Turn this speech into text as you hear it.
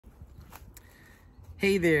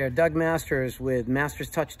Hey there, Doug Masters with Masters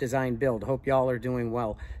Touch Design Build. Hope y'all are doing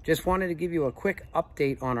well. Just wanted to give you a quick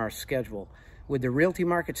update on our schedule. With the realty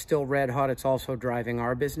market still red hot, it's also driving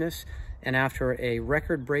our business. And after a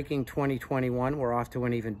record-breaking 2021, we're off to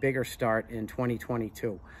an even bigger start in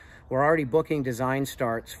 2022. We're already booking design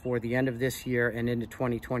starts for the end of this year and into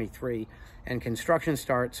 2023, and construction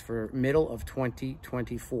starts for middle of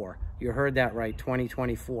 2024. You heard that right,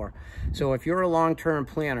 2024. So if you're a long-term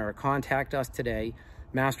planner, contact us today,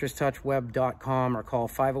 masterstouchweb.com, or call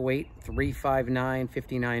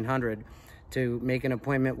 508-359-5900 to make an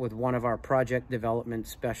appointment with one of our project development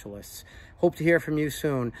specialists. Hope to hear from you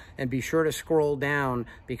soon, and be sure to scroll down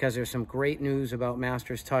because there's some great news about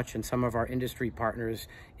Masters Touch and some of our industry partners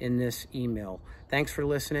in this email. Thanks for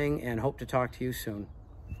listening, and hope to talk to you soon.